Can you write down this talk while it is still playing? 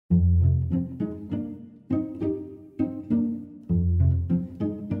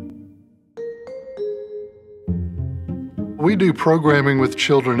We do programming with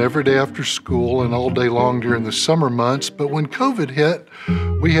children every day after school and all day long during the summer months, but when COVID hit,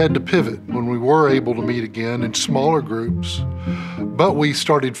 we had to pivot when we were able to meet again in smaller groups. But we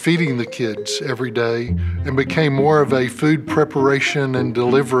started feeding the kids every day and became more of a food preparation and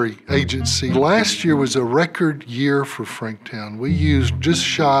delivery agency. Last year was a record year for FrankTown. We used just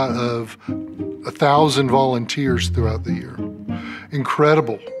shy of 1,000 volunteers throughout the year.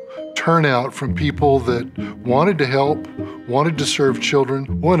 Incredible turnout from people that wanted to help, wanted to serve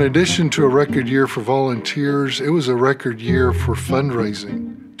children. Well, in addition to a record year for volunteers, it was a record year for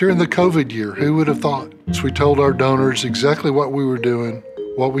fundraising. During the COVID year, who would have thought? So we told our donors exactly what we were doing,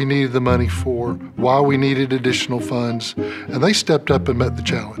 what we needed the money for, why we needed additional funds, and they stepped up and met the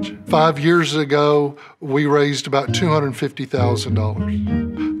challenge. 5 years ago, we raised about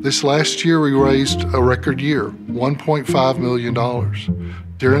 $250,000. This last year, we raised a record year, $1.5 million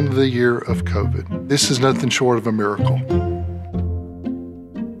during the year of COVID. This is nothing short of a miracle.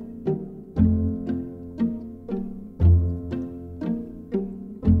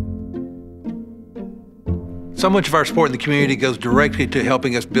 So much of our support in the community goes directly to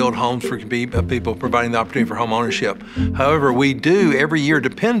helping us build homes for people, providing the opportunity for home ownership. However, we do every year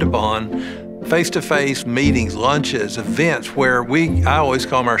depend upon face-to-face meetings, lunches, events where I always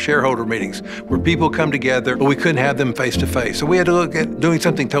call them our shareholder meetings, where people come together, but we couldn't have them face-to-face. So we had to look at doing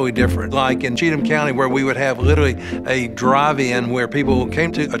something totally different, like in Cheatham County, where we would have literally a drive-in where people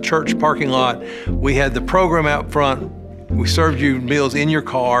came to a church parking lot. We had the program out front. We served you meals in your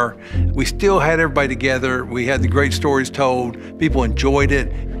car. We still had everybody together. We had the great stories told. People enjoyed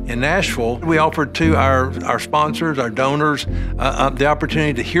it. In Nashville, we offered to our sponsors, our donors, the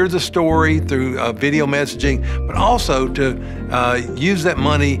opportunity to hear the story through video messaging, but also to use that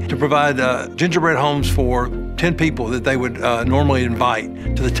money to provide gingerbread homes for 10 people that they would normally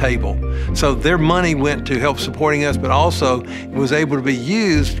invite to the table. So their money went to help supporting us, but also it was able to be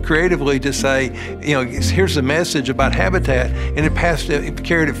used creatively to say, you know, here's the message about habitat, and it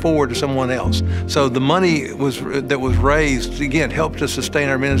carried it forward to someone else. So the money that was raised, again, helped us sustain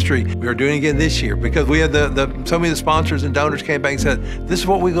our ministry. We are doing it again this year because we had so many of the sponsors and donors came back and said, this is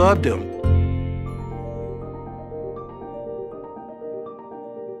what we love doing.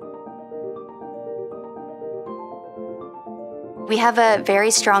 We have a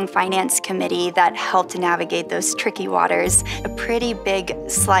very strong finance committee that helped navigate those tricky waters. A pretty big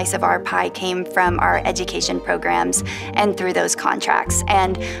slice of our pie came from our education programs and through those contracts.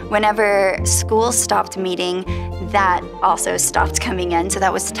 And whenever schools stopped meeting, that also stopped coming in, so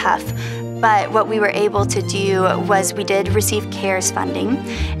that was tough. But what we were able to do was we did receive CARES funding,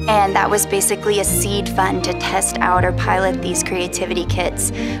 and that was basically a seed fund to test out or pilot these creativity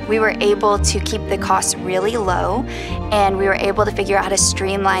kits. We were able to keep the costs really low, and we were able to figure out how to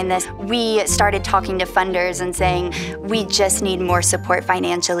streamline this. We started talking to funders and saying, we just need more support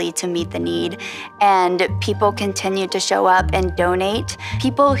financially to meet the need. And people continued to show up and donate.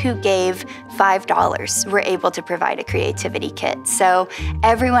 People who gave $5 were able to provide a creativity kit. So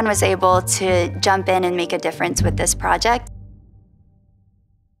everyone was able to jump in and make a difference with this project.